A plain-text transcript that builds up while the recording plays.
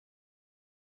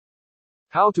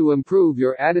How to improve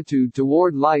your attitude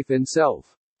toward life and self.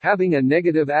 Having a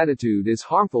negative attitude is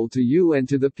harmful to you and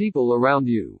to the people around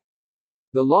you.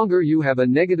 The longer you have a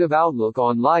negative outlook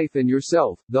on life and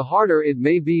yourself, the harder it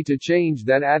may be to change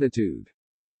that attitude.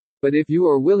 But if you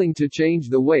are willing to change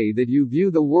the way that you view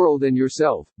the world and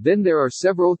yourself, then there are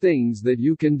several things that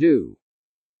you can do.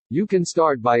 You can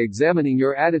start by examining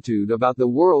your attitude about the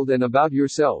world and about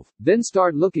yourself, then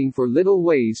start looking for little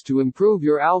ways to improve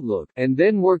your outlook, and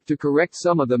then work to correct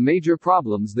some of the major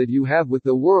problems that you have with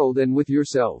the world and with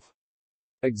yourself.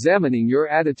 Examining your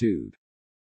attitude.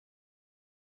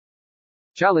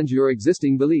 Challenge your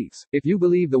existing beliefs. If you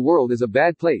believe the world is a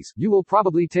bad place, you will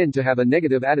probably tend to have a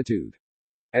negative attitude.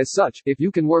 As such, if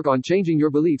you can work on changing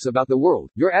your beliefs about the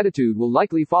world, your attitude will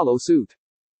likely follow suit.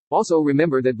 Also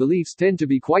remember that beliefs tend to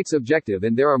be quite subjective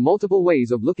and there are multiple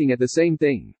ways of looking at the same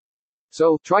thing.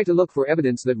 So, try to look for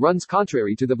evidence that runs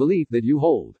contrary to the belief that you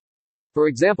hold. For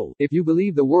example, if you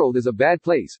believe the world is a bad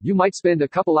place, you might spend a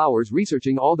couple hours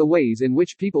researching all the ways in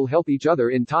which people help each other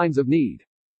in times of need.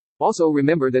 Also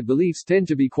remember that beliefs tend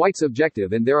to be quite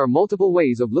subjective and there are multiple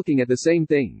ways of looking at the same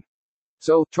thing.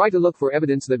 So, try to look for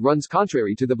evidence that runs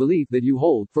contrary to the belief that you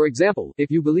hold. For example, if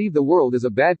you believe the world is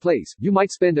a bad place, you might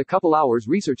spend a couple hours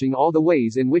researching all the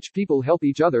ways in which people help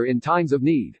each other in times of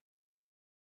need.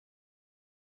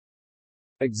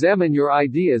 Examine your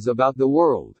ideas about the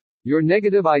world. Your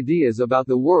negative ideas about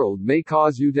the world may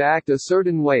cause you to act a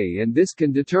certain way, and this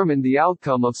can determine the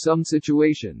outcome of some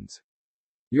situations.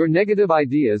 Your negative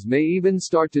ideas may even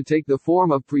start to take the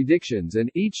form of predictions, and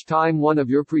each time one of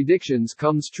your predictions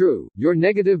comes true, your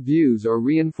negative views are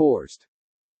reinforced.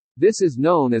 This is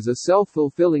known as a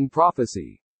self-fulfilling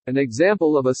prophecy. An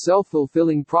example of a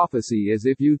self-fulfilling prophecy is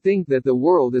if you think that the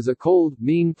world is a cold,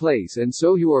 mean place and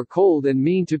so you are cold and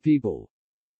mean to people.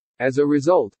 As a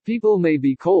result, people may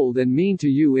be cold and mean to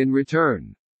you in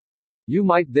return. You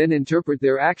might then interpret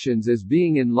their actions as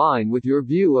being in line with your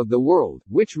view of the world,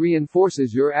 which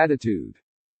reinforces your attitude.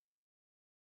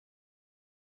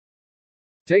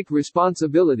 Take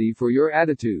responsibility for your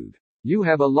attitude. You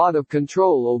have a lot of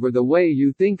control over the way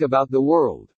you think about the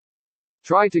world.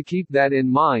 Try to keep that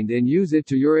in mind and use it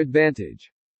to your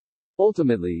advantage.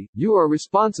 Ultimately, you are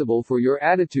responsible for your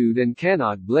attitude and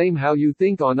cannot blame how you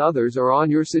think on others or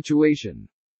on your situation.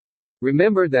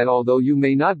 Remember that although you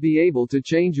may not be able to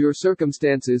change your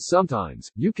circumstances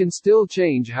sometimes, you can still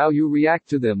change how you react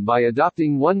to them by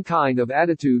adopting one kind of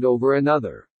attitude over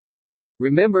another.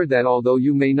 Remember that although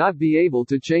you may not be able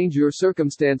to change your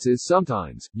circumstances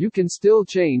sometimes, you can still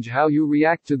change how you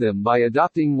react to them by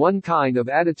adopting one kind of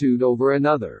attitude over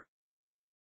another.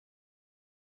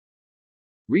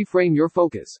 Reframe your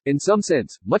focus. In some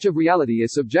sense, much of reality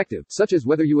is subjective, such as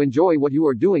whether you enjoy what you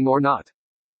are doing or not.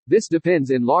 This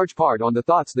depends in large part on the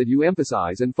thoughts that you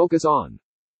emphasize and focus on.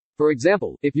 For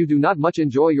example, if you do not much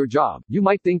enjoy your job, you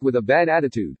might think with a bad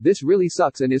attitude, "This really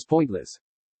sucks and is pointless."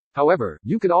 However,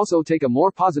 you could also take a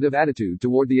more positive attitude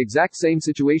toward the exact same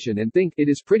situation and think, "It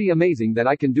is pretty amazing that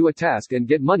I can do a task and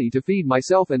get money to feed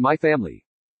myself and my family."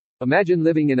 Imagine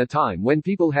living in a time when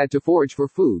people had to forage for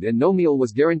food and no meal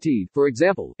was guaranteed. For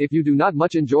example, if you do not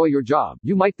much enjoy your job,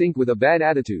 you might think with a bad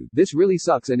attitude, "This really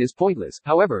sucks and is pointless."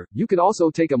 However, you could also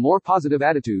take a more positive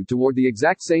attitude toward the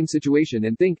exact same situation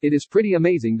and think, "It is pretty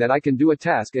amazing that I can do a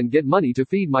task and get money to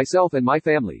feed myself and my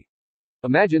family."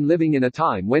 Imagine living in a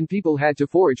time when people had to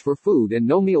forage for food and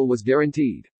no meal was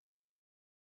guaranteed.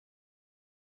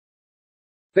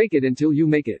 Fake it until you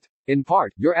make it. In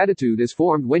part, your attitude is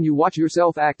formed when you watch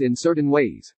yourself act in certain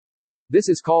ways. This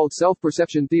is called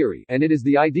self-perception theory, and it is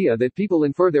the idea that people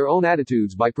infer their own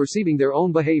attitudes by perceiving their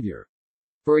own behavior.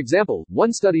 For example,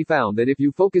 one study found that if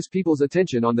you focus people's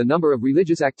attention on the number of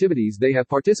religious activities they have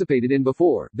participated in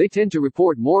before, they tend to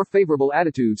report more favorable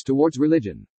attitudes towards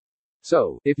religion.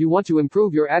 So, if you want to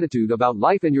improve your attitude about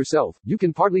life and yourself, you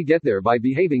can partly get there by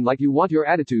behaving like you want your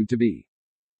attitude to be.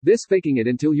 This faking it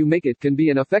until you make it can be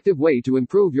an effective way to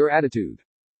improve your attitude.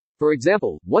 For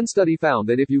example, one study found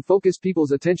that if you focus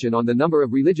people's attention on the number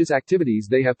of religious activities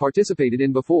they have participated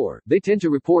in before, they tend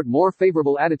to report more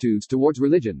favorable attitudes towards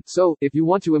religion. So, if you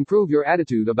want to improve your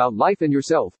attitude about life and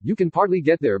yourself, you can partly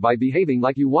get there by behaving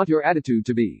like you want your attitude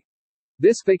to be.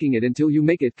 This faking it until you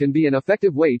make it can be an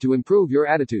effective way to improve your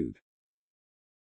attitude.